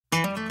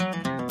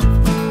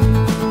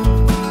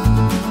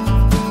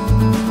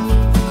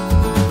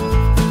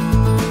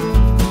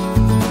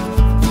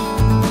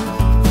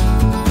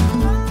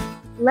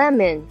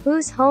Lemon,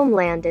 whose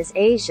homeland is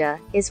Asia,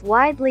 is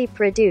widely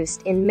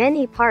produced in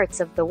many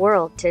parts of the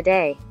world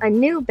today. A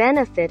new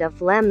benefit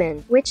of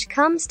lemon, which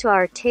comes to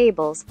our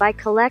tables by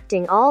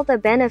collecting all the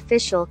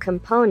beneficial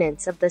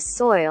components of the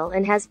soil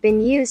and has been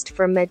used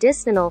for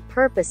medicinal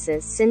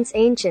purposes since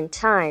ancient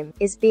time,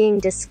 is being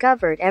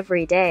discovered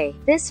every day.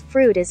 This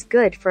fruit is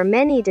good for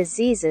many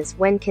diseases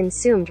when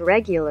consumed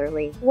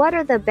regularly. What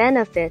are the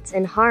benefits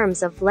and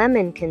harms of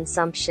lemon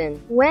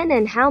consumption? When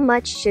and how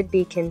much should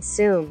be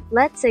consumed?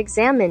 Let's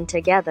examine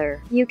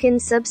together. You can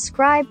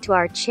subscribe to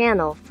our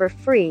channel for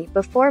free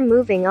before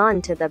moving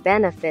on to the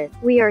benefit.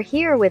 We are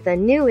here with a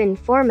new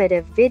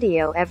informative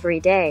video every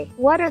day.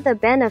 What are the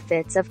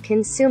benefits of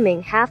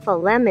consuming half a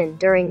lemon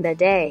during the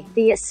day?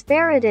 The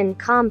asparagine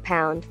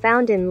compound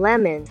found in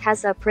lemons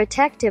has a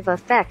protective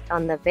effect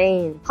on the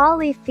vein.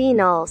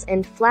 Polyphenols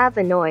and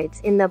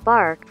flavonoids in the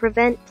bark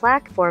prevent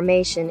plaque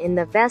formation in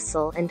the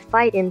vessel and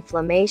fight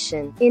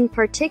inflammation. In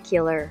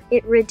particular,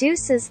 it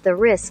reduces the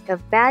risk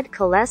of bad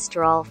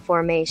cholesterol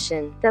formation.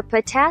 The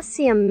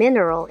potassium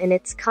mineral in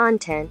its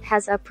content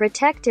has a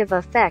protective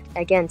effect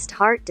against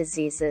heart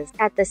diseases.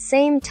 At the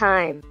same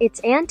time,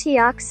 its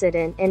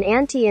antioxidant and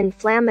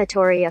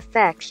anti-inflammatory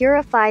effects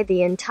purify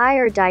the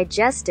entire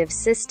digestive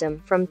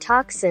system from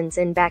toxins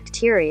and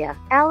bacteria.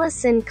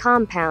 Allicin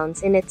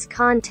compounds in its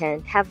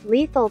content have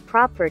lethal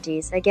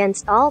properties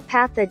against all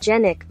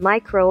pathogenic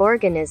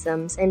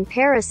microorganisms and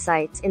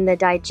parasites in the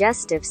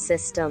digestive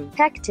system.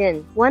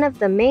 Pectin, one of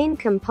the main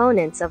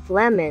components of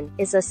lemon,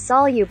 is a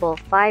soluble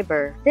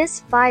fiber.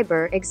 This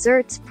fiber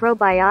exerts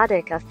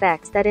probiotic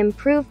effects that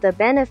improve the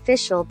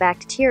beneficial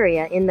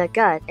bacteria in the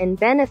gut and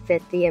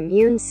benefit the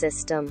immune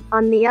system.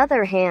 On the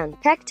other hand,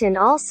 pectin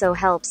also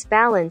helps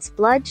balance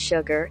blood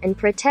sugar and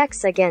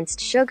protects against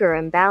sugar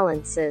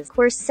imbalances.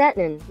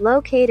 Quercetin,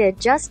 located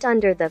just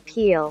under the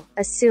peel,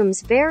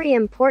 assumes very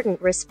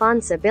important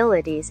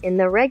responsibilities in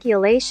the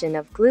regulation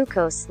of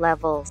glucose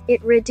levels.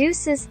 It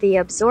reduces the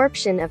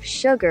absorption of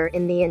sugar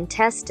in the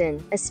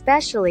intestine,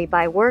 especially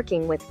by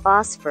working with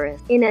phosphorus.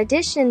 In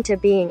addition to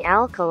being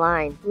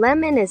alkaline,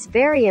 lemon is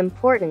very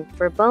important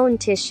for bone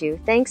tissue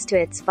thanks to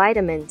its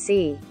vitamin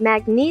C,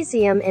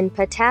 magnesium and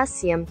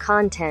potassium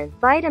content.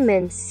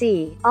 Vitamin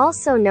C,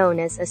 also known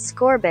as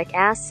ascorbic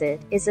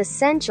acid, is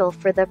essential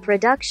for the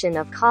production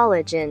of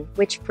collagen,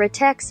 which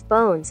protects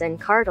bones and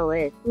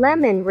cartilage.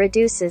 Lemon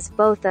reduces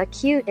both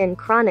acute and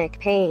chronic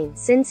pain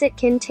since it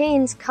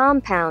contains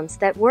compounds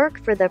that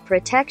work for the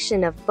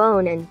protection of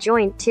bone and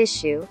joint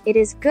tissue. It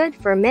is good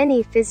for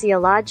many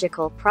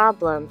physiological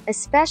problems,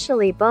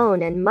 especially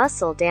bone and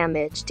muscle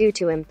damage due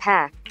to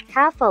impact.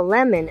 Half a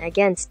lemon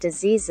against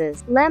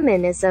diseases.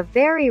 Lemon is a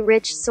very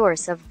rich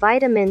source of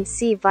vitamin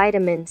C.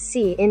 Vitamin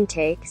C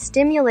intake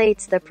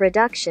stimulates the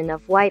production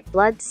of white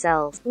blood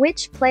cells,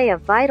 which play a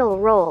vital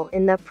role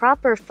in the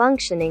proper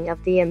functioning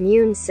of the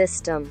immune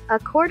system. A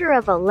quarter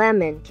of a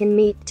lemon can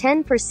meet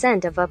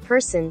 10% of a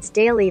person's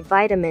daily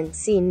vitamin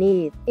C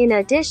need. In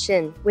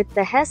addition, with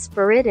the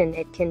hesperidin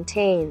it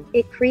contains,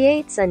 it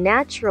creates a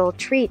natural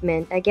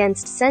treatment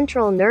against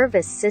central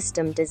nervous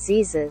system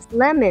diseases.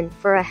 Lemon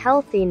for a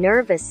healthy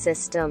nervous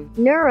system.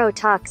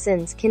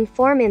 Neurotoxins can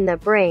form in the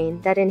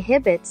brain that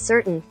inhibit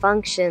certain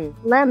functions.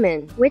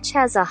 Lemon, which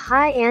has a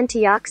high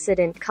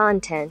antioxidant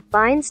content,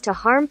 binds to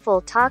harmful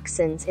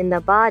toxins in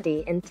the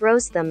body and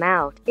throws them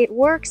out. It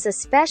works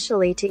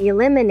especially to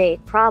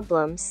eliminate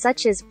problems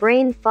such as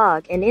brain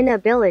fog and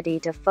inability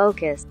to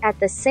focus. At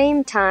the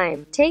same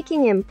time,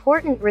 taking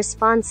important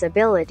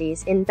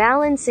responsibilities in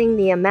balancing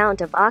the amount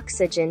of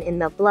oxygen in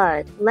the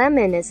blood,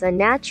 lemon is a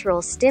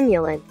natural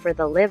stimulant for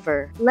the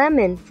liver.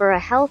 Lemon for a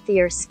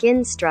healthier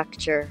skin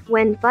structure.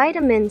 When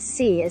vitamin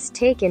C is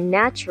taken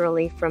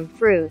naturally from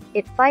fruit,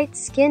 it fights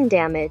skin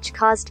damage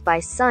caused by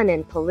sun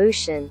and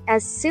pollution.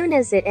 As soon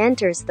as it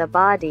enters the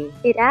body,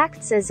 it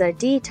acts as a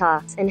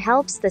detox and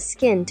helps the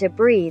skin to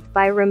breathe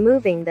by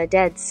removing the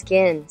dead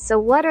skin. So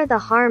what are the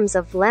harms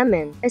of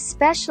lemon?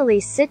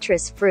 Especially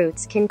citrus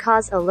fruits can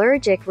cause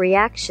allergic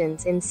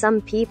reactions in some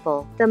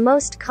people. The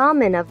most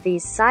common of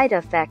these side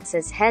effects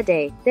is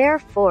headache.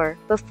 Therefore,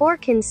 before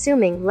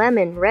consuming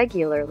lemon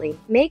regularly,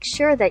 make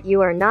sure that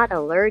you are not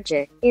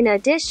allergic. In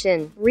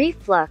addition,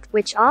 reflux,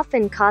 which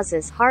often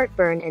causes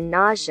heartburn and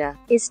nausea,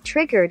 is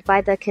triggered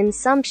by the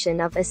consumption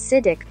of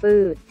acidic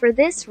food. For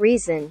this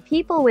reason,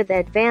 people with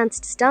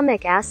advanced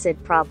stomach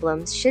acid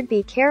problems should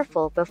be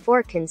careful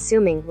before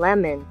consuming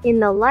lemon. In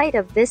the light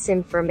of this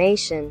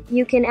information,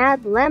 you can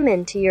add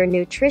lemon to your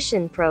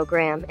nutrition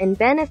program and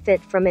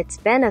benefit from its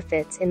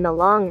benefits in the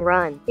long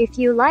run. If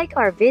you like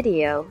our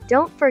video,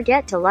 don't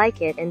forget to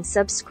like it and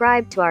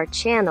subscribe to our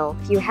channel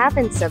if you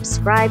haven't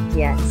subscribed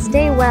yet.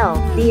 Stay well,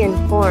 be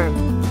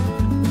informed.